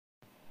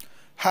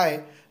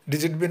Hi,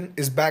 Digitbin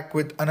is back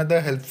with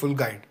another helpful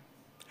guide.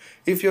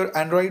 If your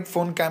Android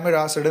phone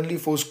camera suddenly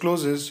force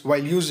closes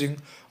while using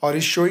or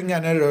is showing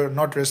an error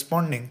not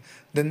responding,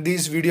 then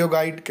this video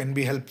guide can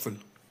be helpful.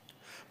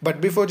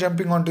 But before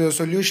jumping onto the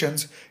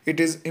solutions, it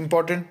is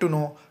important to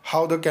know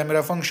how the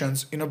camera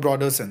functions in a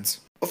broader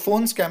sense. A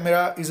phone's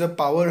camera is a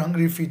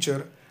power-hungry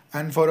feature,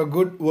 and for a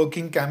good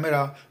working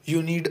camera,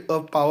 you need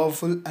a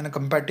powerful and a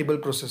compatible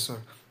processor.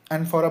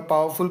 And for a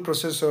powerful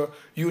processor,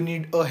 you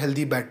need a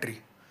healthy battery.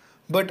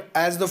 But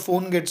as the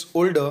phone gets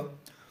older,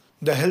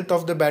 the health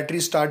of the battery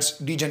starts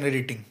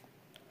degenerating.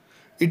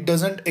 It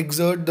doesn't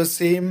exert the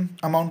same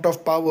amount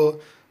of power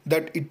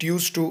that it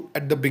used to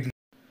at the beginning.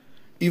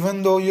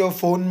 Even though your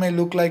phone may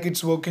look like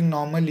it's working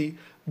normally,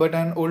 but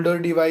an older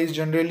device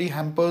generally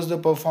hampers the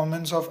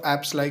performance of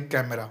apps like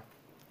camera.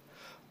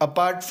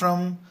 Apart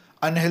from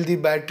unhealthy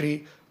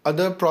battery,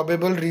 other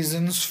probable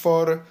reasons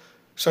for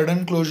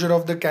sudden closure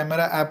of the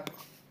camera app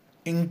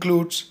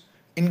includes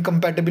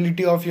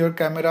incompatibility of your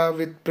camera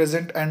with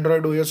present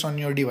Android OS on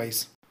your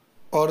device,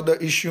 or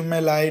the issue may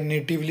lie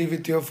natively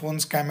with your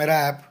phone's camera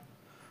app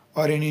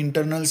or any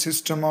internal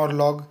system or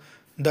log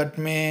that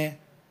may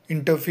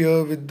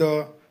interfere with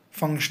the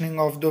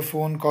functioning of the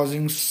phone,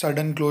 causing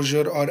sudden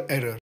closure or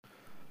error.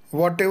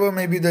 Whatever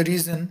may be the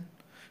reason,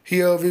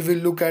 here we will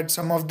look at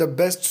some of the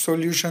best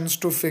solutions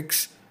to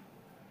fix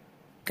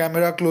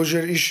camera closure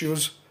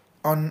issues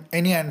on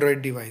any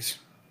Android device.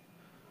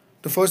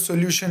 The first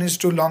solution is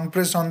to long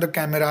press on the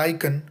camera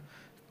icon,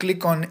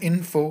 click on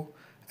Info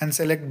and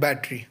select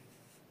Battery.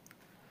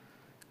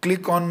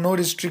 Click on No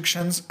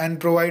Restrictions and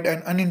provide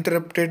an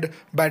uninterrupted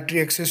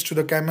battery access to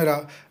the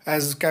camera.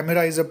 As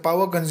camera is a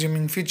power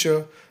consuming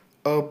feature,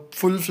 a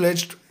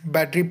full-fledged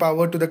battery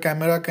power to the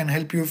camera can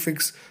help you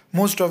fix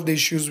most of the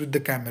issues with the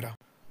camera.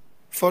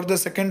 For the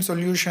second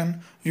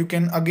solution, you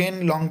can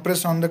again long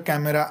press on the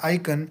camera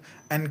icon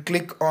and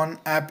click on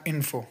App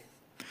Info.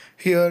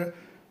 Here,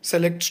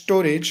 select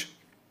Storage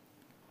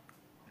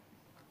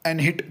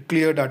and hit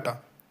Clear Data.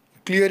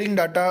 Clearing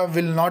data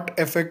will not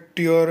affect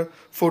your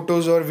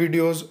photos or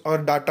videos or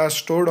data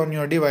stored on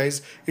your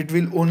device. It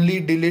will only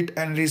delete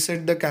and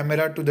reset the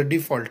camera to the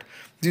default.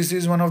 This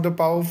is one of the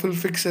powerful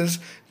fixes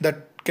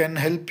that can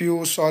help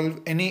you solve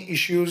any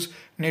issues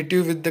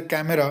native with the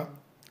camera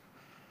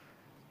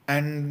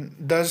and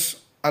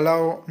thus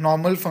allow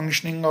normal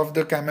functioning of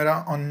the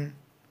camera on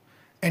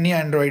any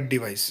Android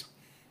device.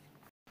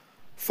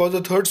 For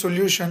the third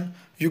solution,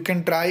 you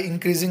can try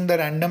increasing the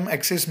random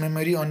access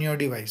memory on your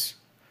device.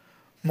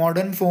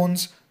 Modern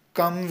phones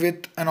come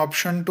with an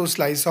option to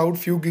slice out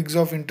few gigs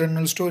of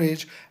internal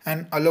storage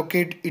and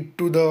allocate it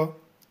to the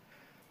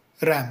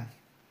RAM.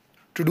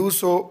 To do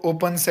so,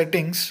 open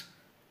Settings.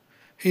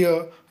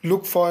 Here,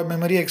 look for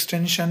Memory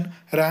Extension,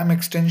 RAM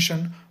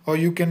Extension, or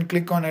you can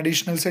click on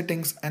Additional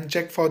Settings and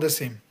check for the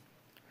same.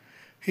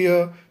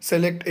 Here,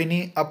 select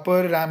any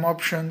upper RAM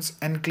options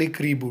and click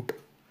Reboot.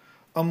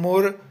 A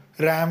more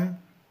RAM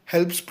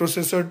helps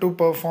processor to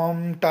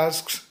perform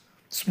tasks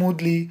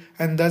smoothly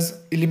and thus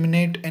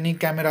eliminate any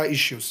camera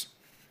issues.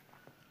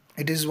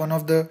 It is one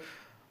of the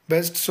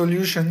best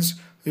solutions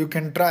you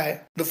can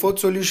try. The fourth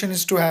solution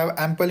is to have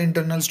ample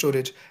internal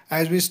storage.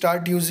 As we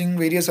start using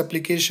various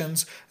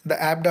applications, the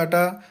app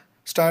data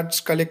starts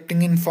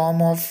collecting in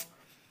form of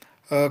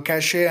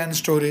cache and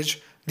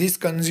storage. This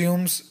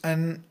consumes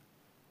an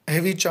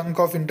heavy chunk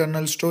of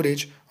internal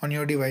storage on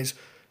your device.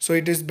 So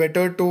it is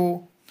better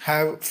to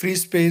have free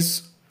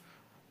space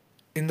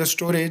in the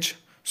storage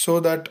so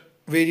that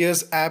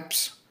various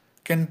apps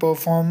can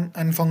perform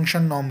and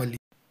function normally.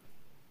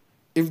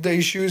 If the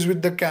issue is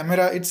with the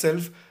camera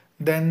itself,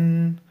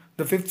 then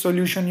the fifth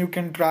solution you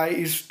can try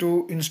is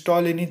to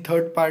install any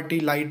third-party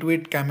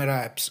lightweight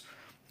camera apps.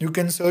 You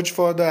can search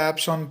for the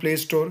apps on Play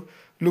Store,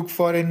 look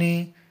for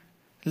any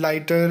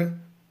lighter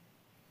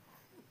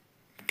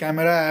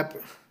camera app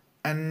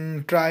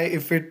and try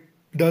if it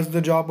does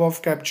the job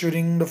of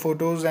capturing the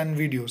photos and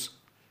videos.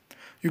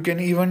 You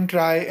can even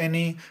try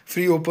any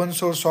free open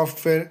source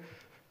software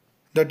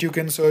that you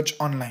can search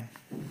online.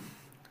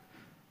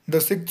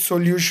 The sixth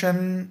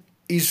solution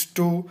is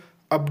to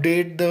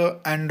update the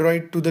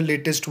Android to the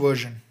latest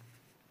version.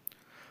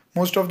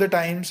 Most of the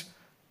times,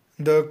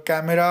 the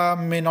camera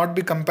may not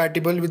be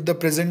compatible with the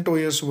present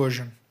OS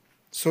version.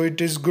 So it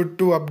is good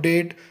to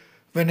update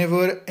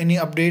whenever any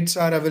updates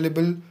are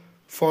available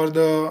for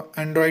the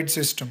Android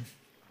system.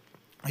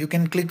 You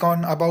can click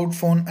on About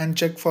Phone and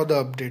check for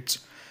the updates.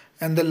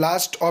 And the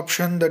last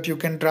option that you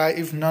can try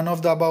if none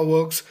of the above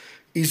works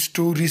is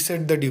to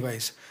reset the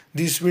device.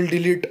 This will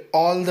delete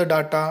all the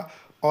data,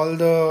 all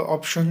the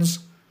options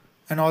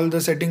and all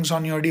the settings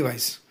on your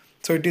device.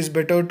 So it is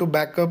better to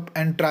back up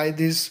and try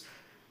this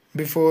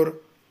before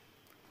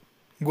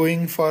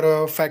going for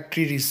a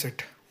factory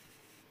reset.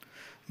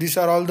 These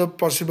are all the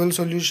possible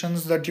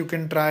solutions that you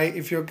can try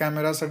if your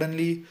camera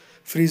suddenly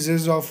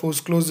freezes or force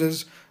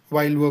closes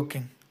while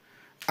working.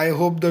 I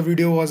hope the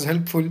video was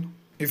helpful.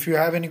 If you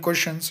have any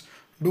questions,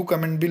 do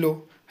comment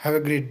below. Have a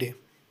great day.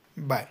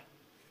 Bye.